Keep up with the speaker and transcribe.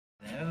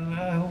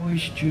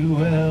wished you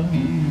well.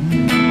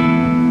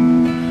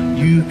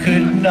 You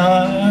could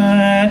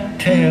not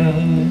tell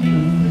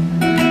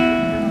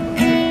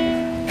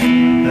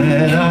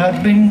that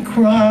I've been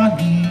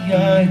crying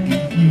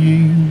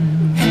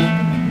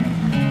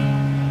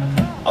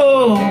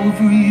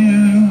over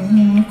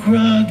you,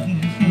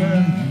 crying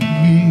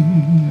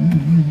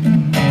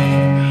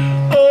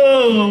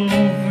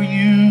over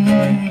you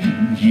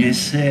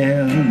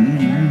yourself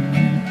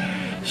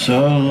so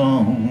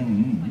long.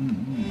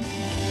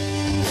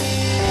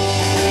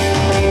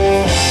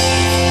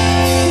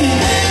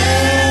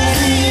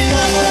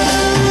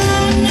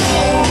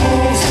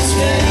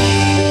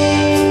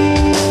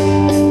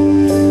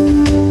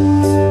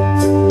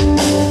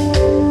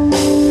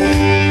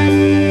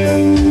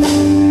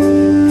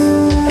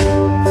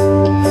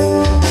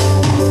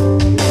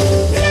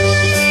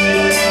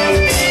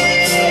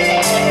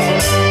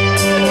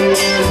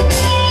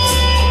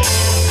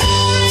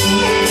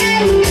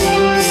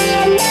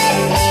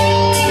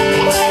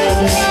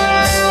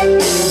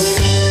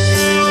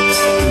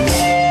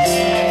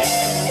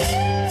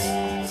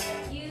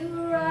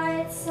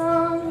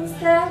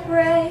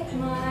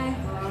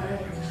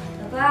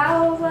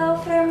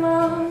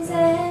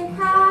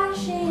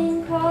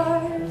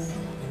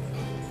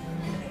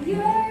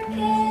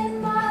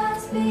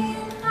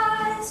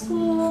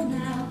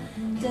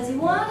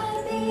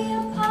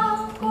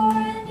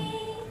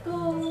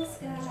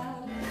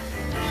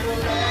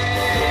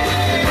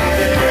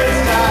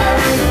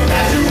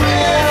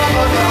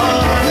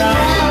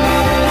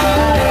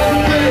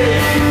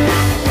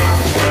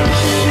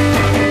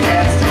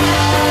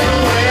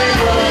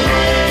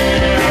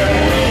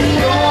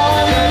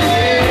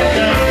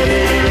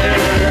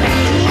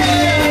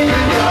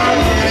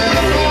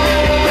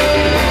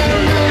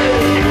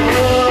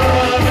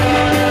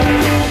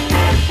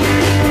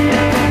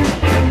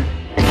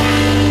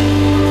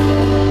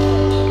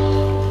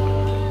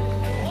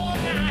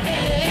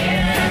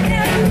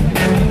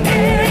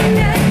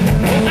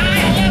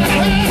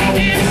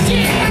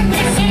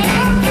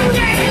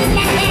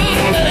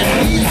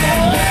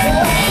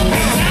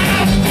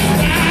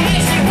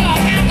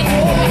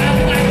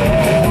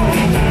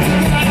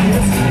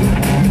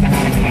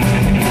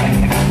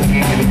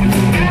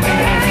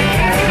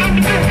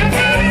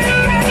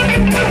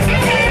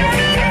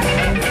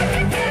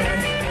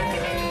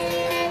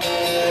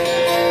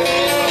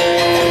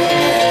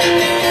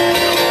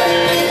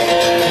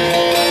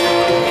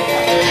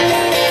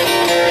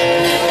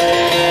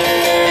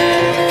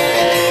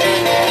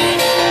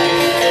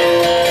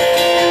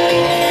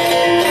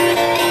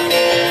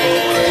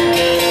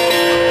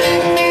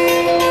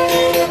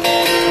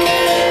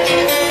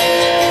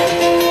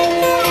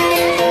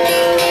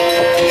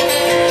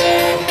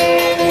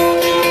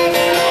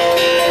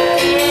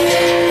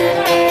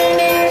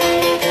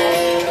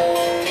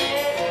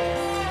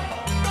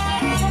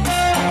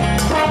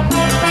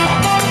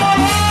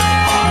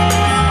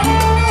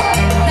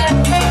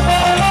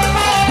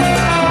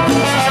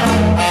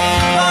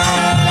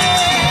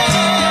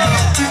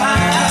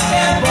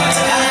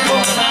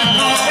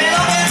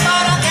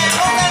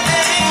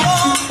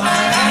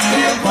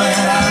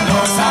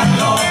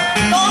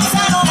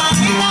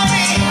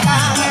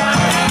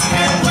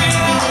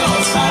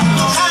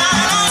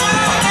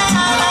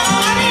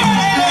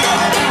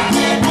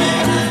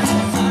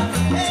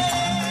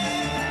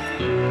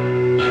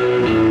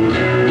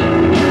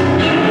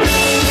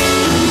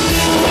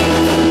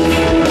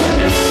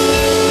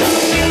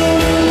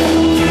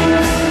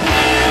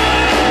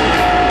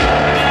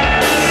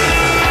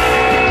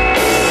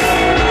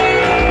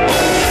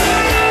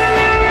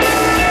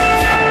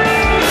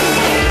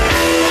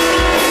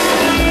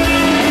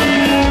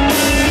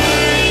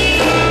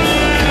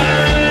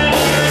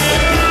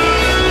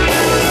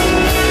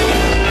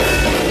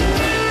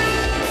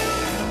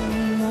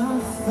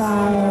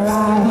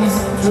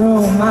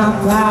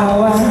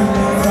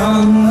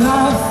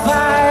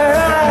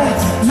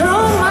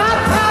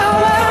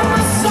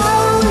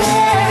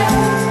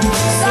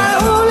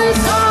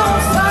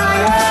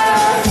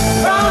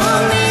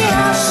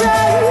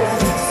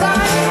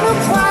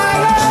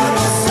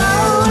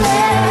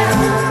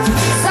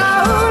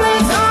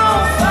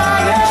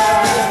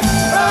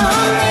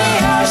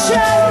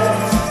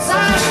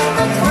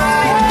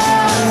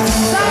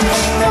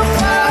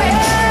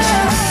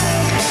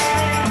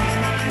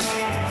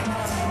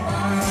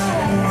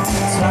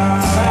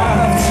 Time.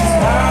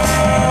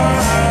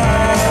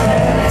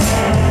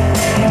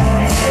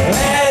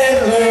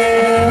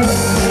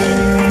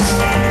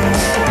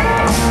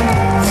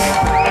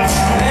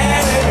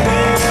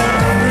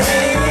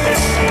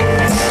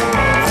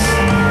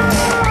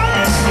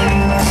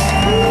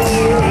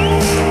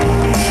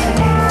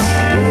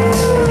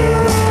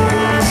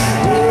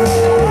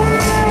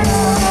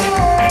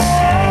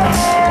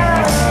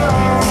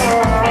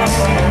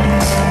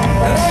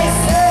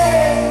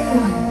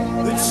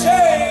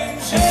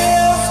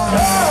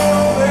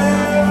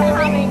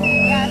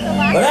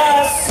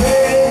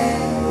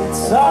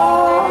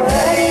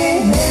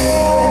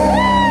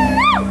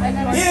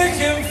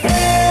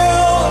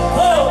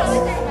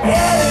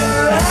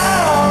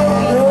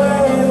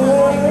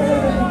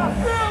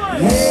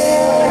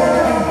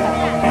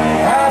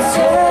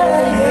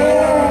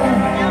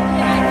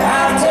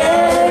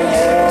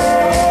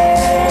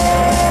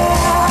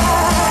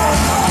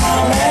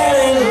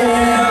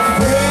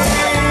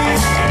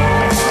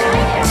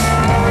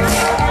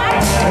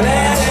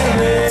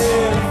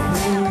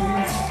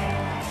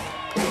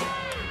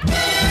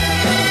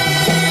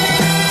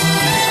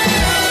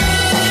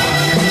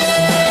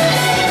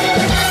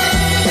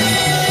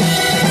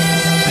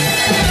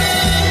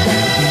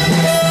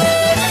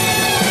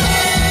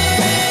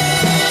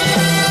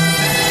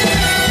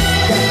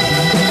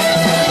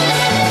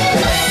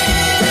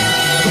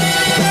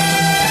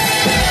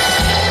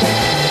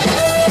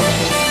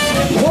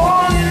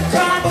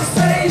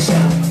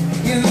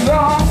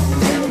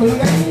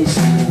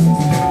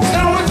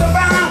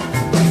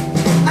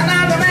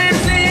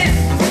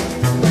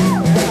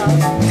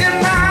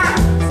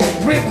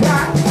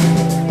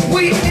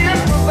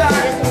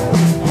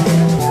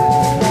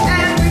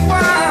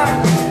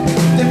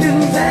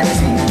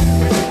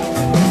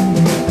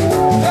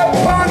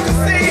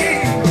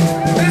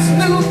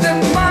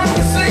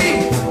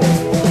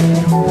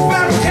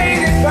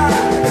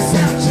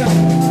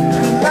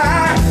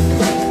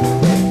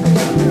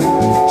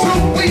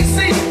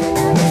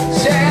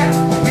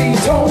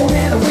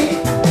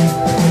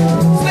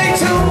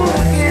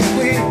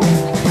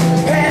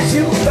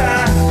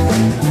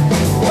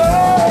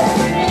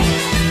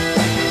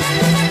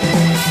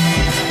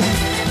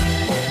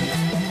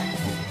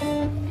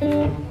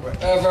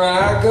 Wherever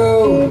I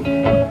go,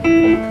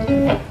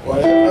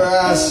 whatever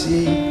I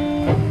see,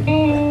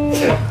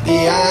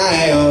 the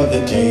eye of the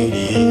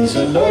ladies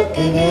are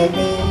looking at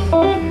me.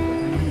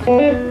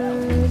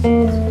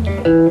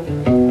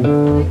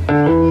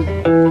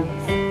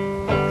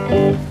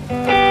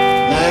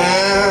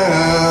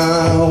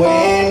 Now,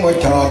 when we're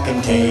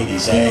talking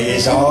ladies,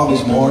 there's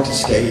always more to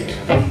state.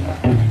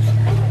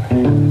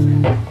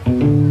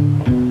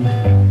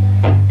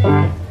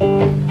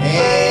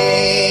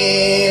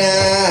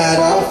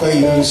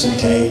 You some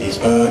tatties,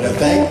 but I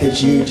think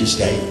that you just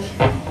ate.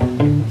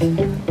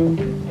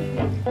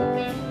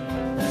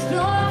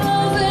 Storm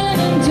rolls in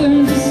and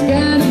turns the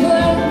sky to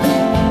black,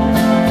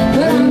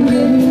 but I'm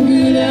getting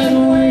good at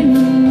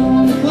waiting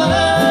on the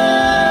clouds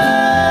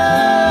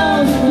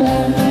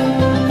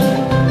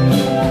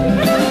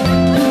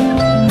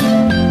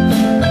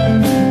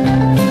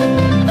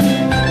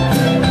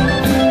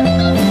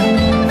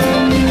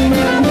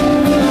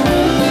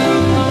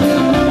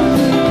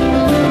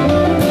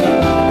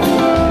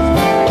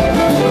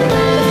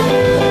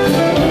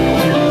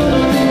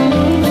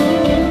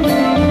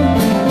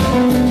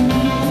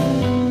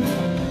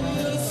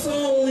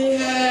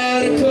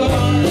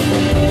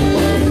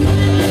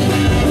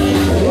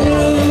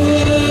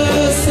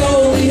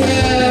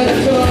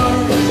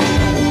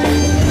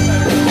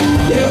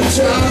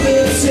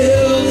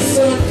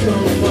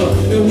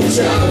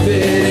drive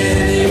it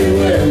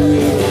anywhere we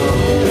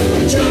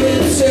want. Drive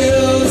it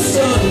till the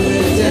sun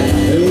went down.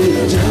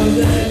 We'll drive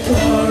that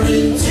car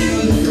into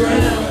the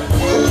ground.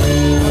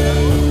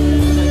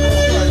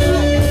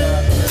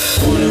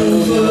 One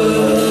of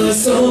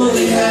us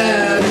only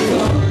had a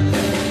car.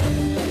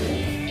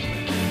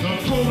 The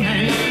pony,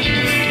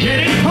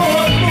 getting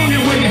caught on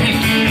your way.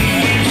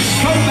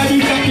 Somebody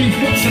got me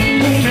fix a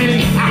pony.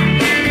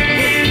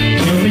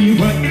 Tell me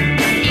what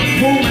the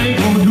pony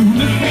gonna do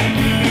this for.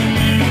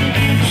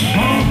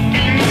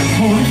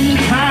 Holy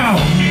cow!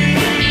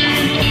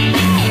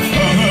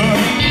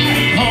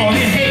 Oh,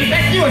 hey,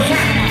 let's do a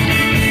shot!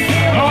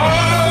 Oh,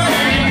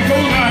 go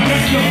down,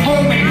 let's go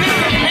home and lift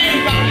the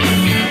hand up!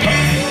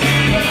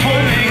 The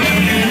pony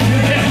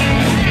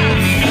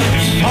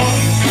stop,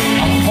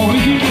 I'm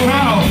holding you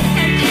around!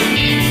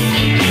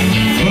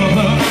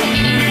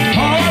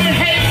 Oh,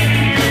 hey,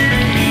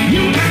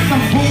 you got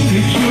some pony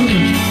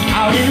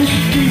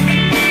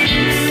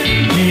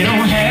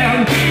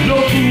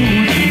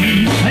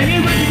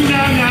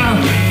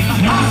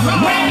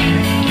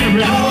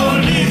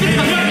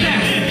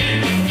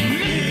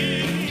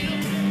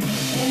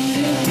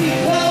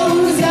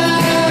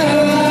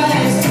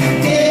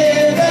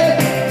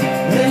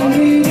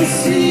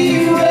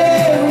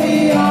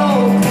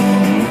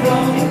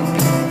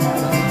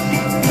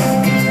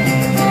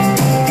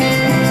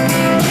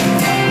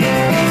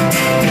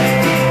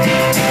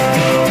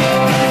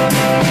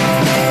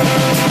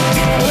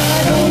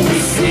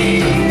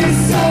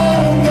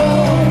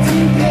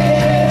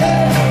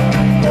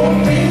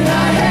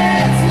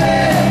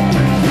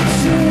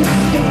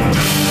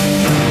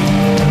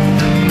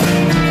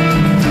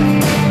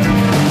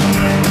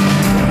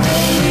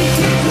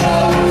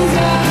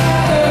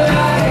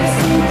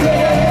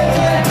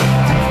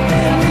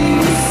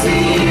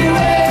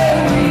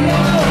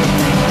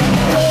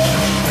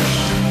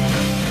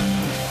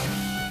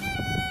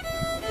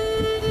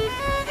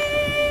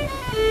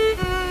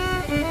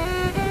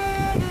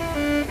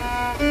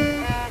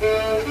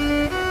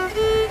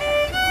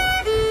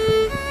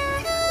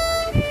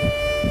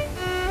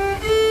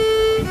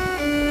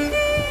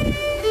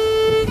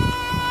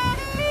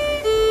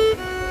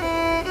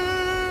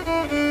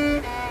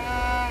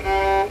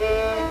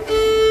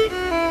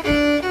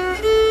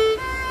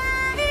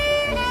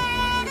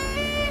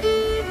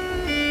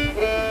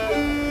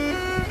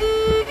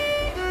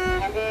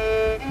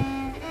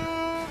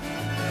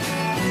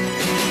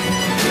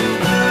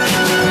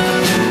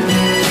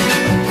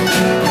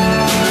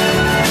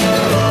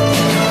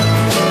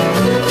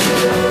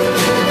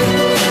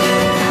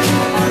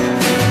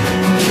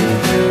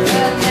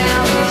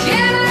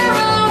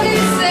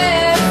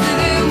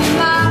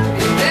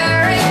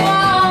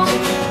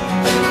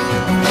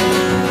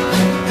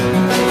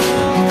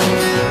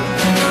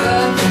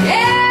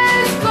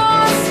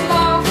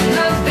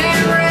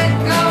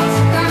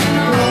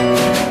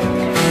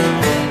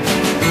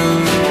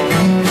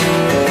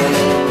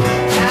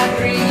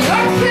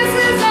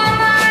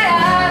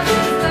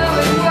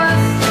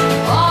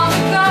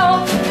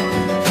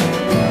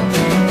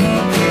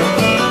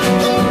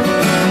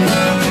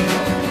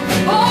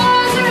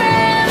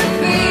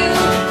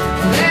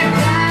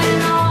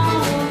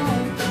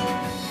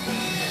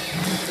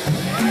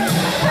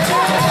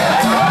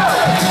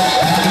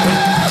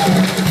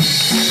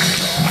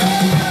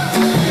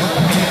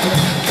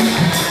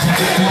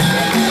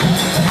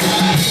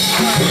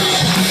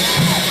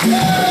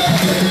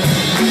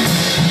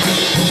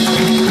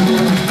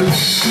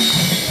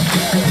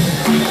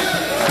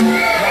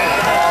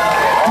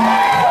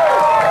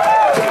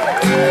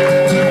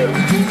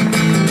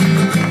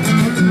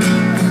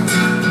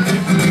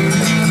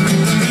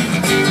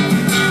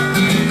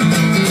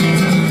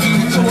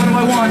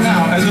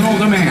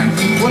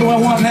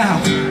Now,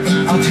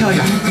 I'll tell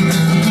you.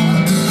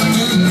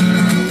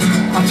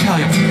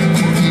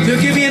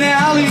 They'll give me an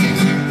alley,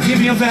 give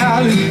me a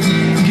valley,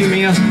 give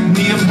me a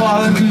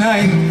Neapolitan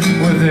night.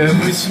 With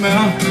every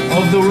smell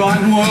of the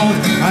rotten world,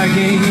 I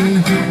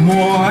gain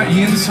more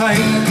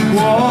insight.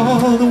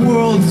 While the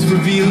world's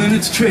revealing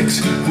its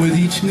tricks with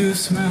each new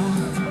smell.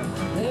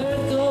 There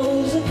it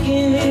goes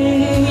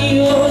again.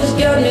 You always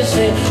got me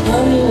saying,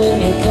 honey,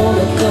 when you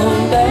gonna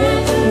come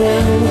back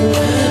around?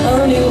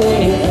 Honey,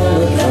 when you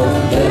gonna come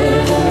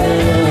back around?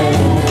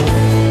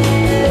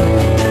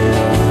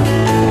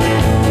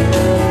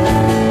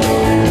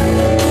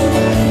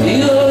 You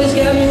always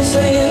got me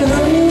saying,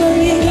 honey, when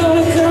you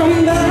gonna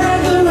come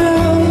back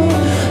around?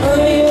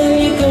 Honey, when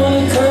you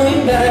gonna come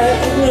back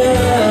around?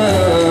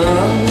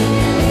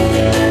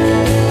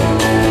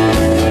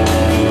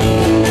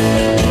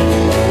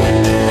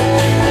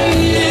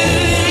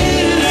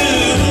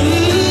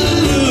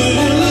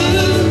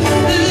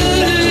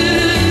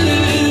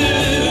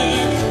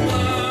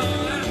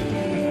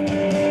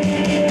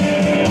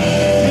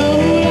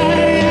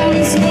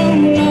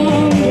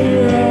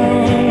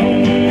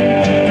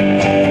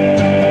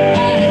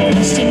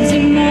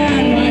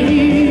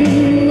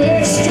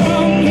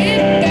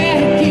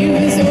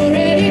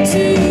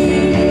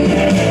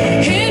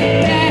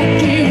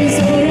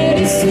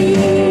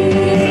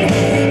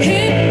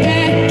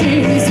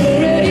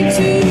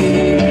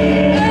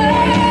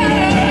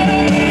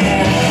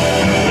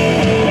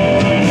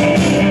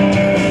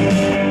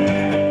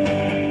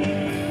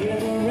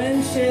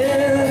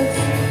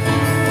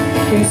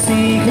 In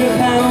secret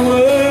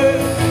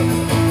powers,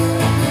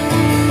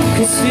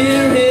 'cause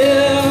fear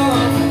here,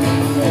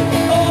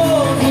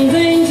 oh, from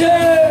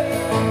danger,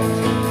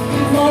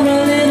 for a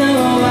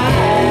little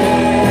while,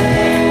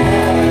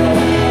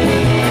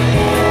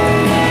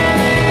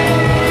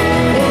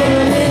 for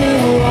a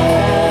little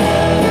while.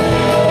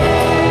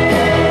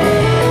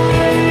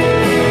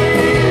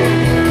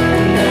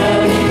 Now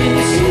you can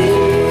see.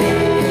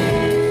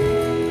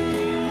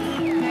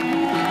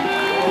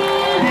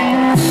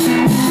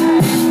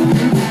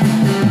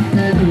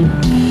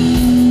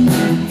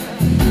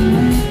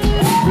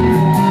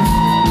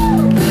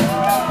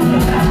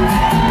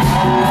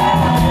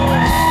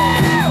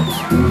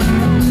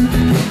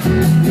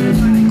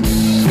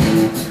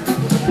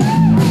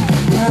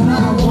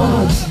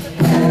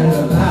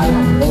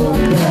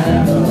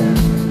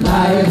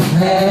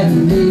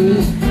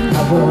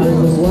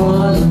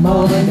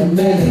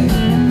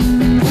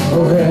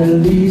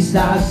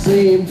 I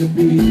seem to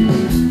be.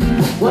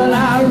 Well,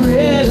 I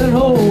read an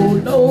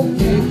old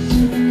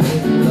notation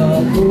in the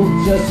book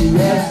just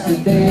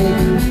yesterday.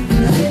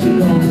 Said you're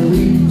gonna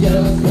read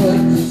just what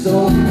you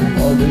sow,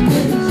 or the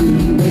things you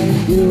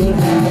make you'll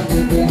have to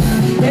get.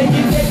 Can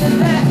you get to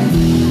that?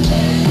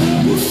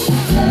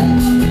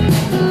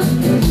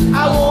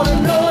 I wanna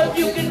know if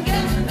you can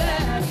get to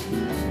that.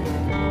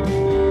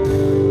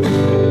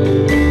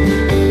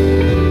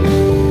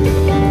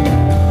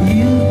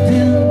 You've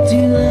been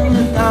dealing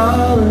with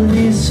all of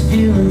these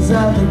feelings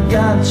I've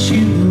got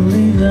you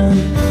believing.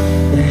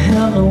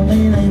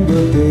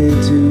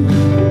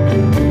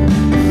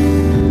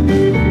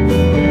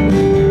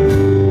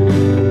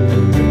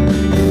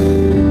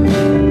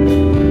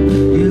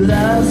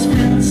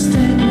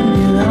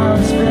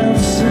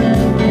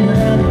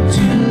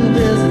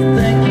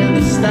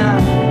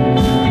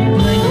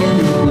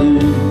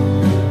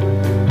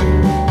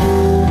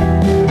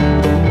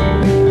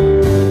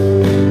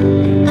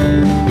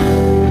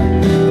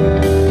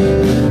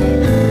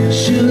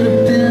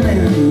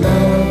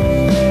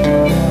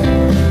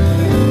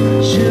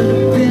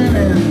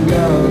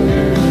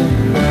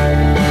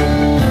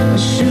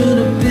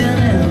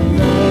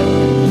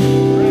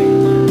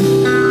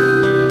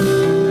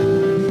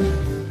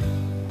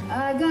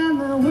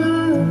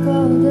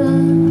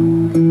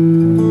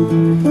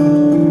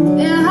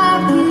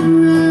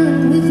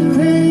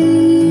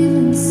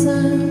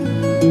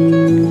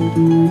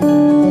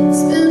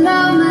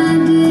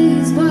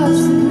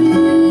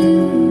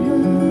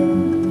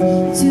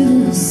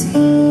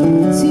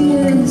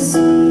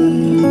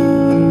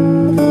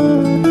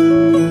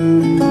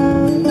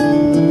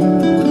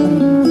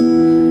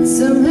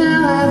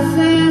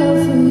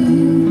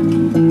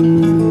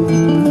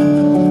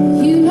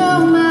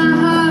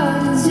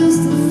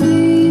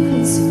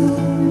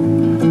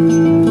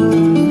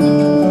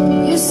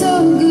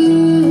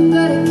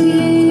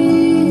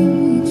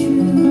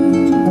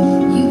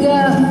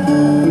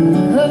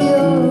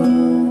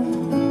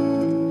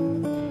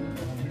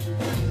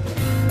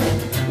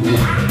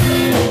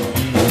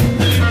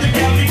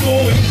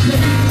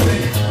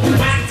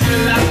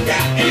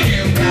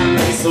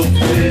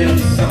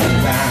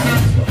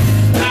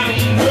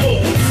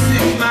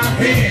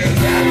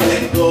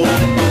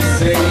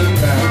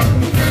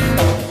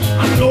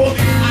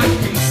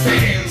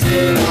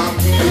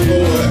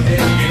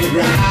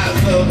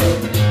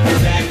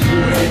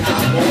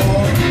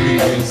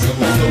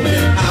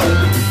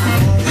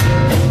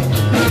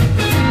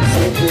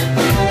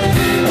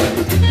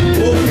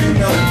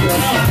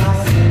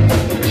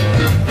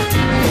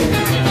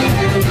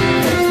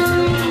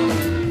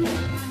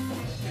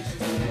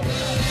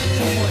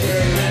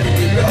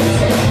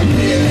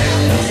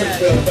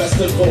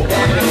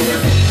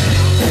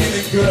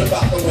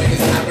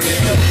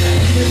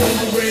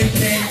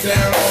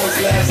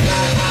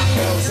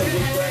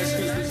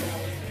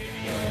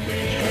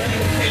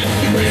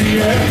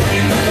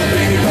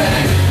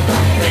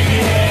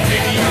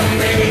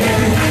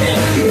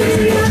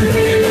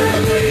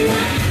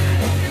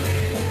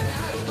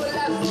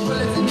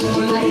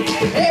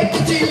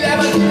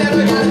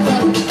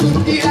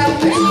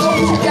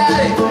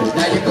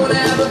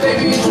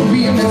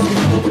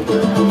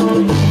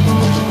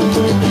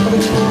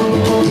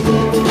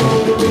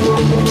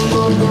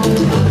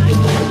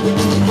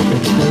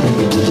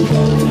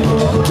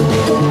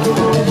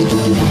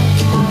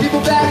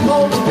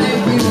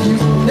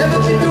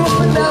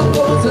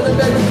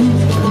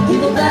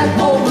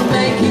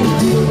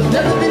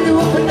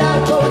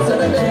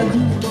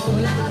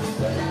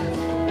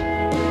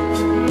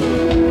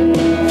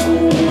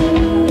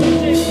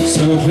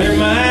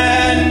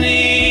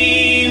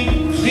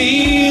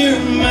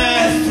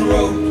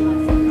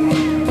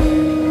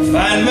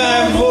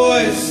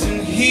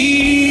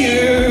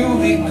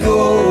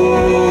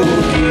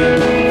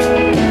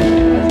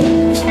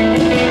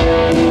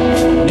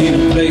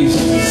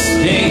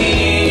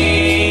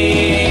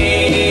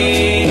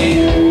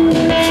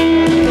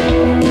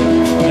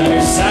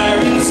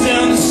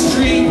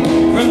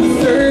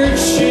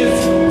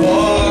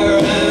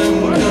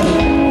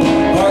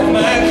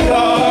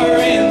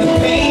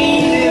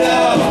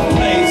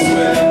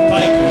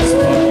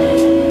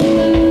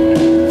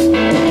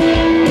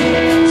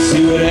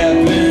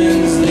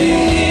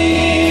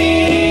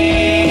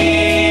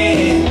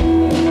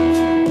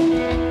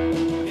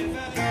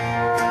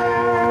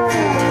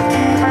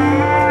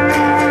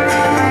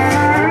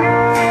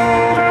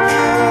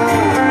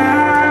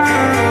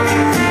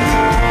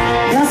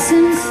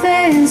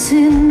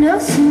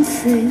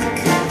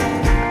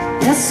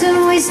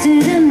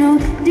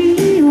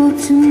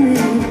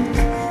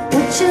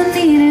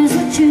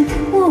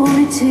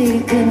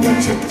 take and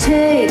what you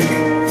take,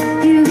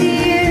 you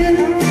use.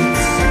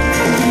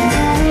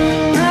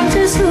 I'm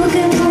just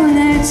looking for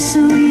that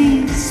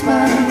sweet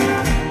spot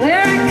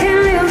where I can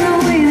live the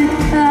way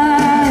that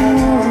I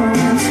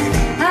want.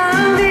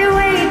 I'll be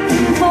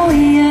waiting for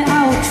you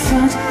out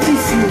front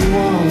if you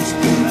want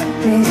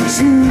me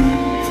to.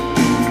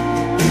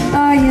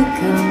 Are you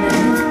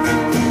coming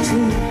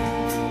too?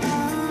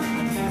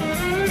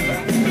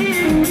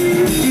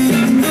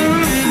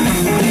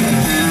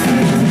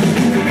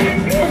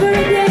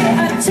 Every day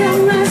I tell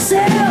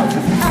myself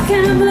I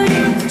can't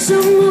blame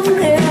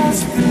someone else.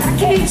 I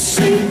can't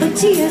sleep with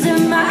tears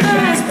in my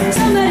eyes.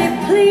 Somebody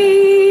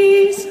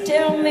please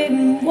tell me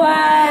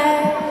why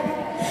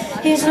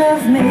he's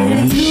left me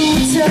to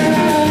turn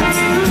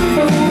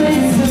away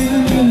from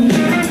me.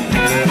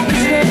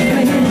 He's left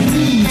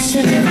me to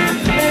turn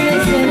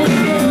everything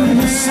in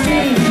the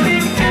street.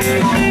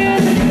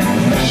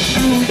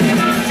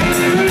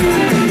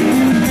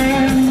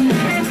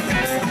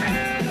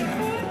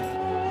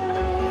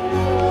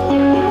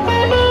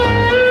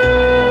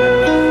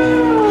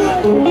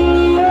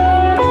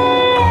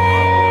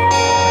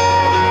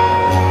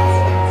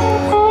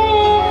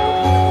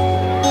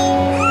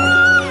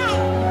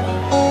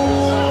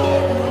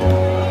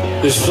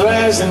 There's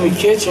flies in the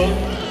kitchen,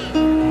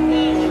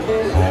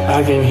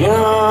 I can hear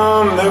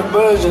them, they're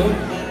buzzing.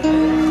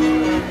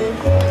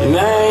 And I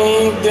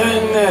ain't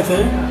done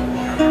nothing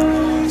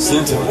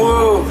since I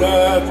woke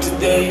up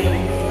today.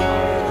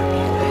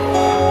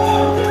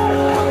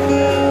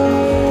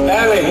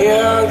 Out of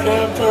here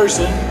kind of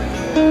person,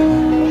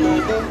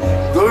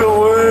 go to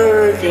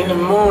work in the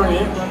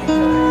morning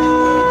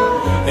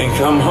and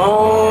come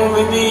home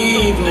in the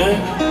evening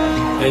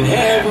and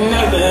have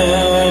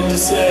nothing to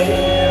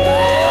say.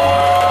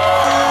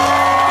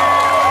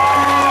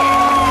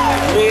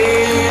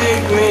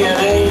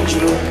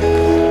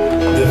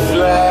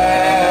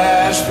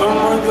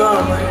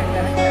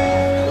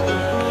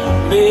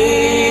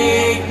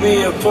 Make me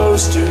a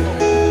poster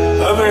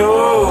of an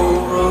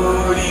old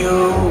rodeo.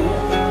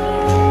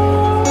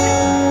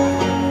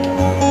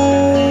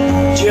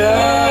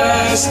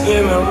 Just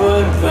give me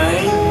one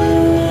thing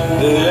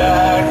that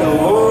I can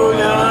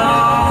hold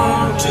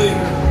on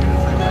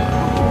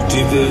to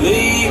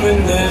believe in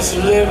this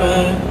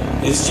living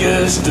is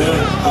just a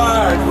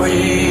hard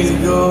way to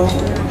go.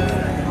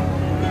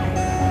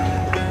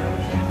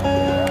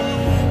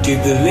 To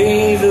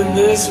believe in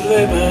this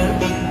living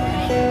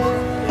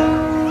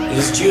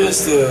is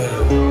just a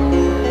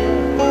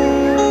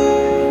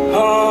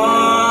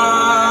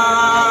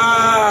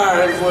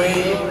hard way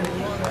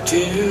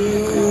to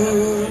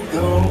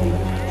go.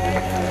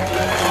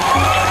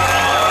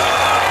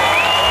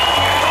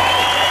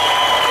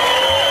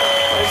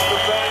 That's the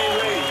Prine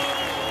rate.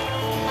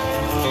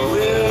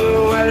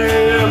 We'll water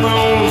up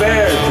on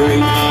Bear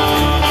Creek.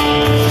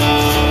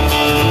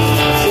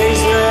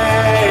 Tastes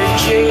like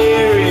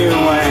cherry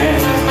wine.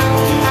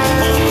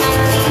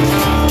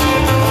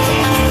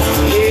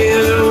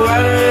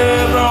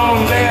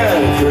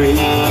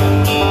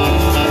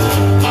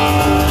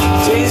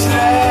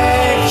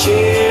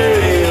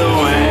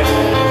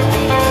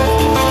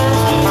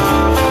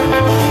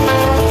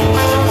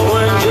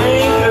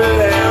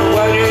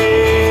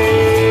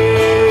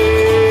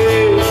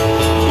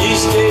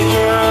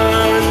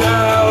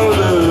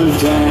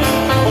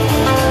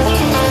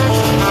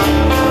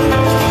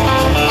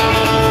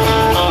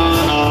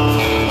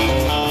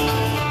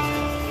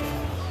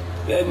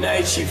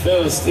 She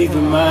fell asleep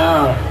in my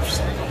arms,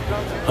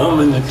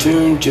 humming the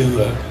tune to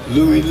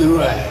Louie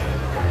Louie.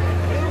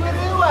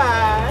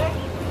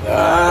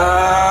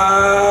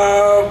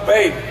 Oh,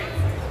 baby.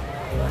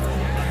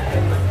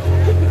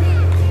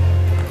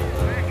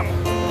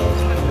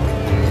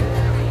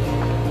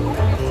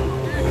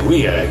 We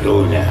gotta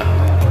go now.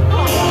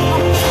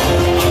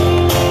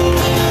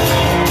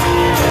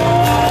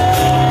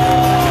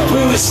 We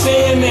were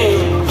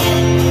standing